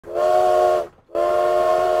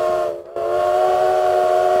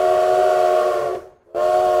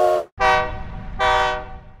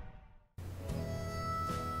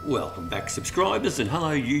Welcome back subscribers and hello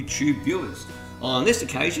YouTube viewers. On this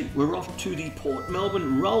occasion we're off to the Port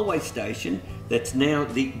Melbourne railway station that's now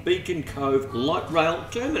the Beacon Cove light rail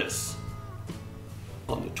terminus.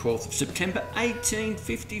 On the 12th of September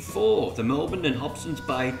 1854 the Melbourne and Hobson's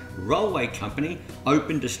Bay Railway Company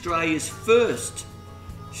opened Australia's first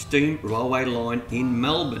steam railway line in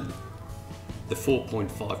Melbourne. The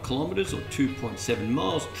 4.5 kilometres or 2.7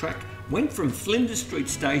 miles track went from Flinders Street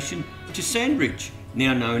Station to Sandridge,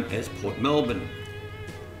 now known as Port Melbourne.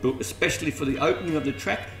 Built especially for the opening of the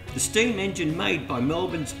track, the steam engine made by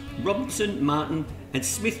Melbourne's Robertson, Martin and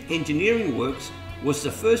Smith Engineering Works was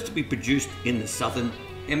the first to be produced in the southern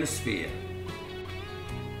hemisphere.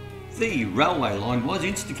 The railway line was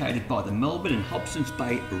instigated by the Melbourne and Hobson's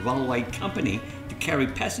Bay Railway Company to carry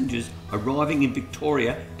passengers arriving in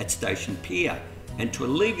Victoria at Station Pier and to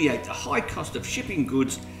alleviate the high cost of shipping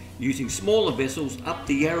goods using smaller vessels up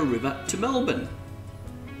the Yarra River to Melbourne.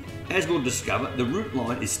 As we'll discover, the route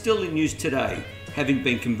line is still in use today, having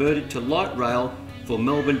been converted to light rail for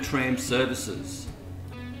Melbourne Tram services.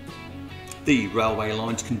 The railway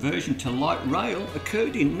line's conversion to light rail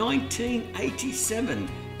occurred in 1987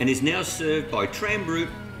 and is now served by Tram Route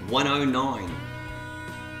 109.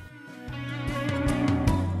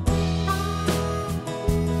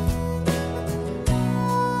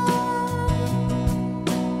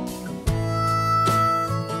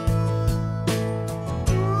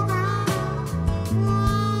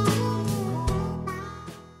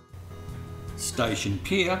 Station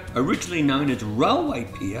Pier, originally known as Railway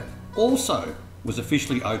Pier, also was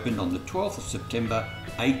officially opened on the 12th of September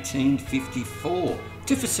 1854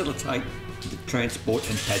 to facilitate the transport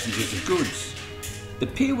and passengers of goods. The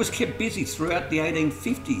pier was kept busy throughout the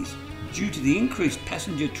 1850s due to the increased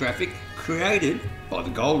passenger traffic created by the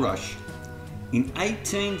gold rush. In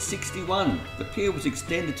 1861, the pier was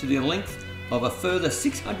extended to the length of a further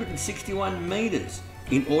 661 metres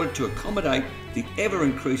in order to accommodate the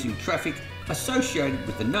ever-increasing traffic associated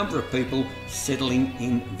with the number of people settling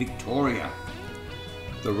in Victoria.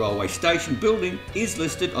 The railway station building is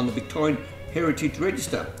listed on the Victorian Heritage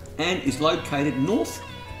Register and is located north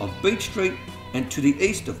of Beach Street and to the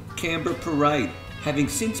east of Canberra Parade, having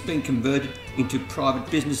since been converted into private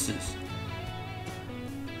businesses.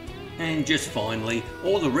 And just finally,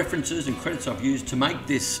 all the references and credits I've used to make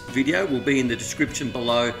this video will be in the description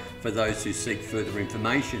below for those who seek further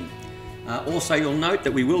information. Also, you'll note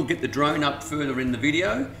that we will get the drone up further in the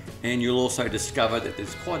video, and you'll also discover that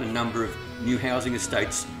there's quite a number of new housing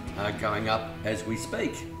estates going up as we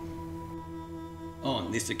speak.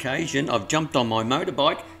 On this occasion, I've jumped on my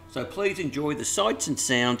motorbike, so please enjoy the sights and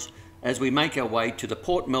sounds as we make our way to the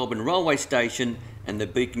Port Melbourne railway station and the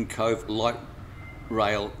Beacon Cove light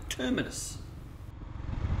rail terminus.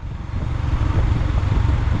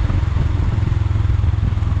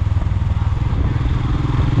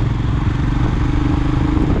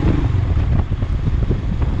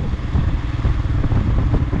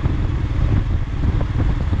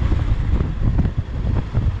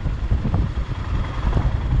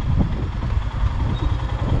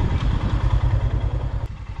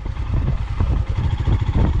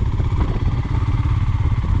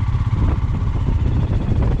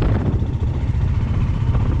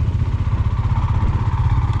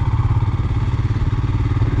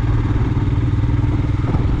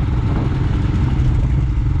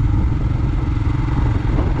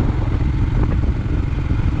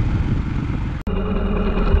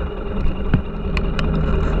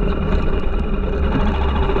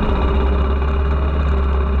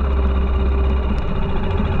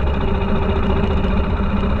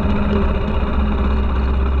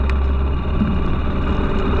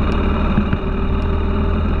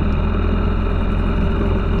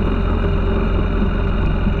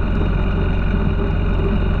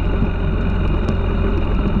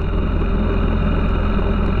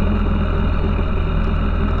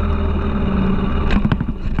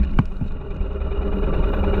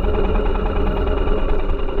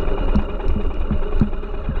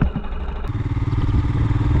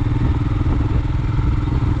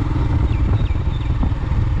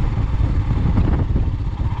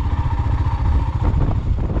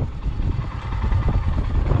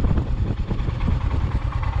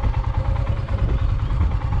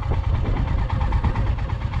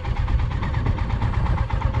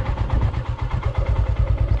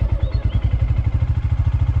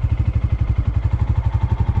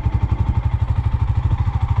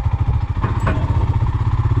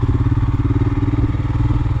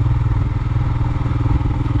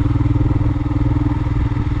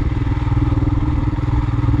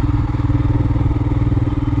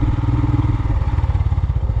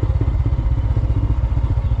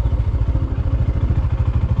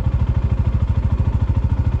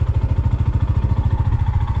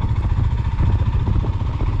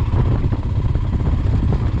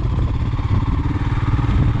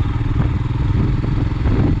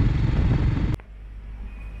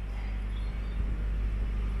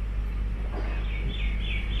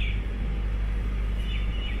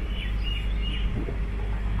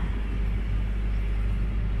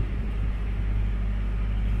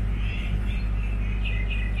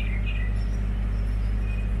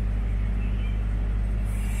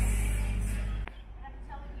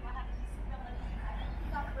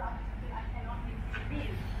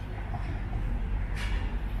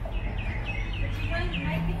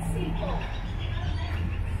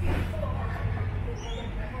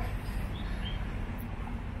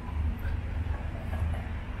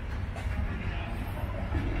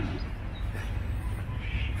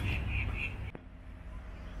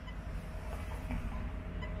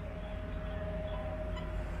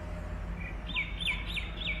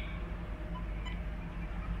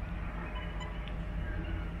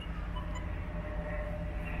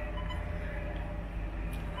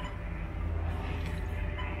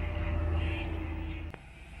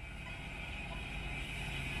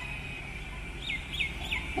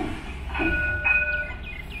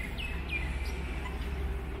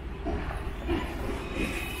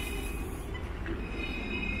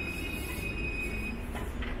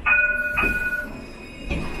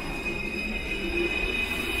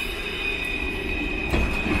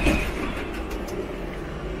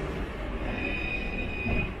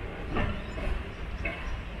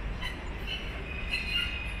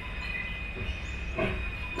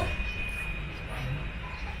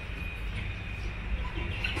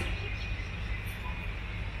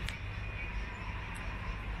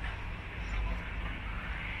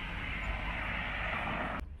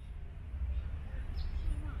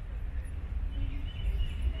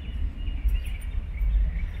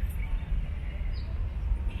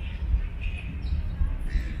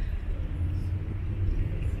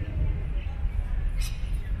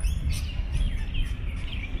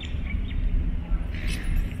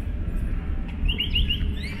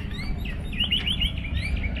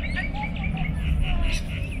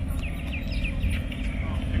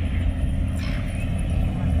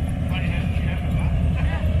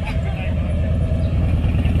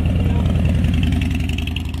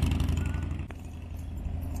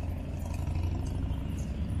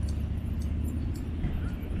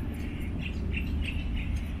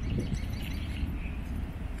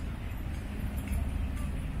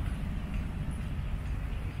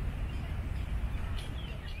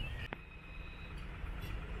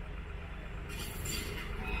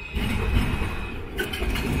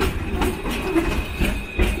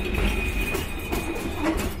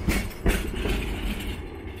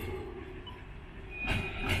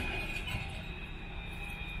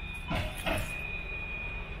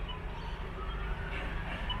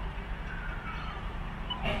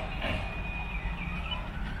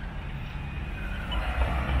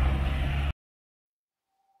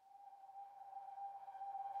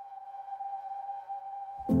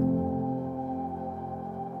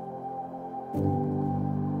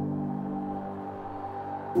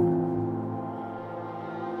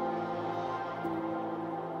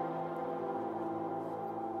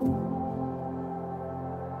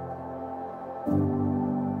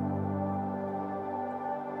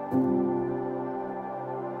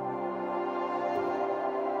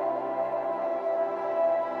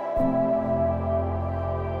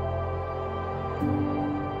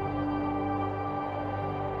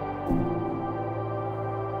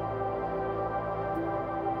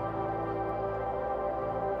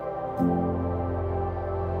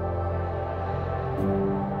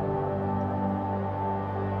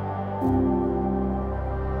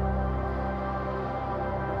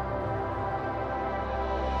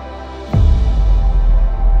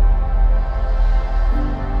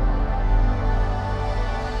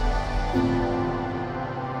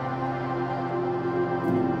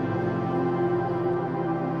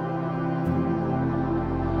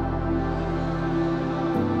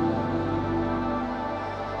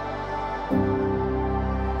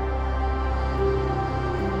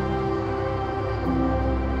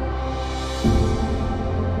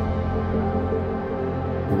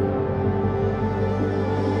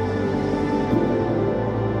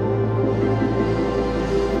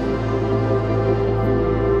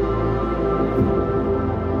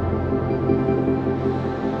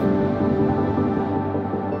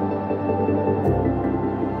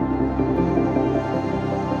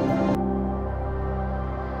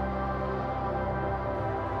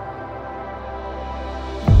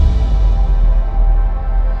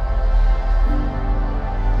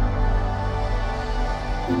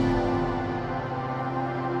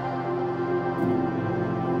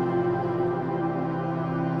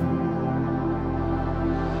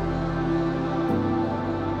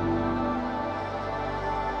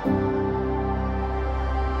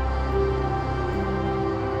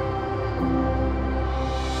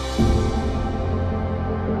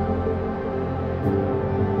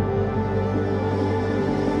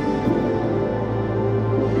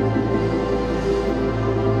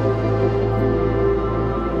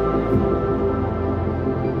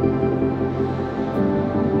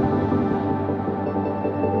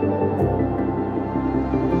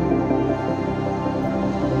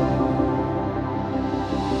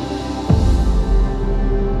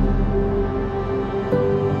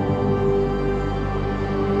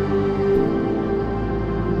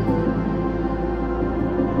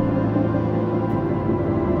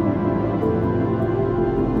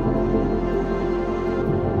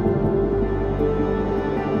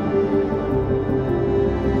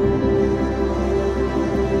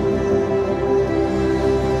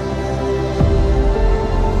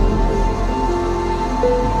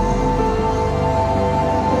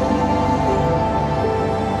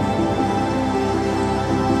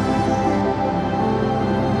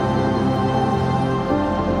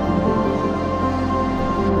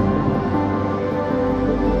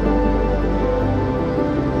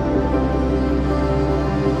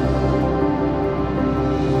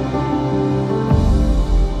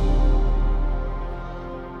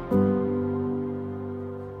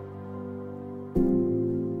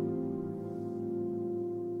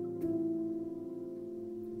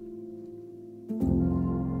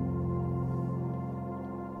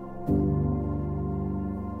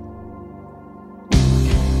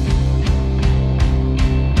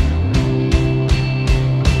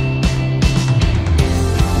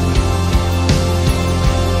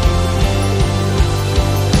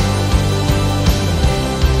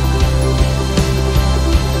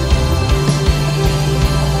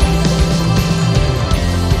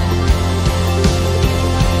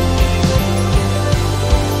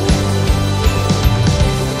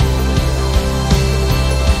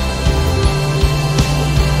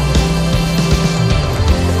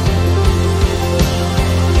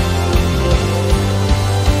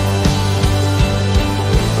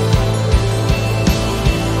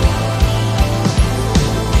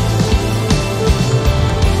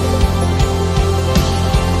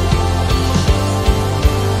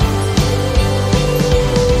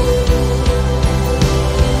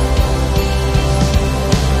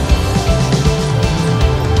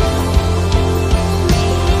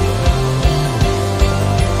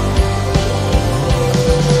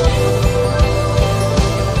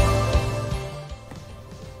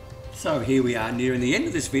 So here we are nearing the end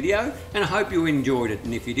of this video, and I hope you enjoyed it.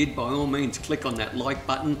 And if you did, by all means click on that like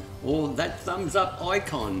button or that thumbs up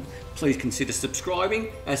icon. Please consider subscribing,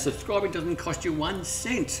 as subscribing doesn't cost you 1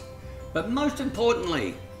 cent. But most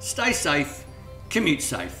importantly, stay safe, commute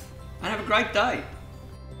safe, and have a great day.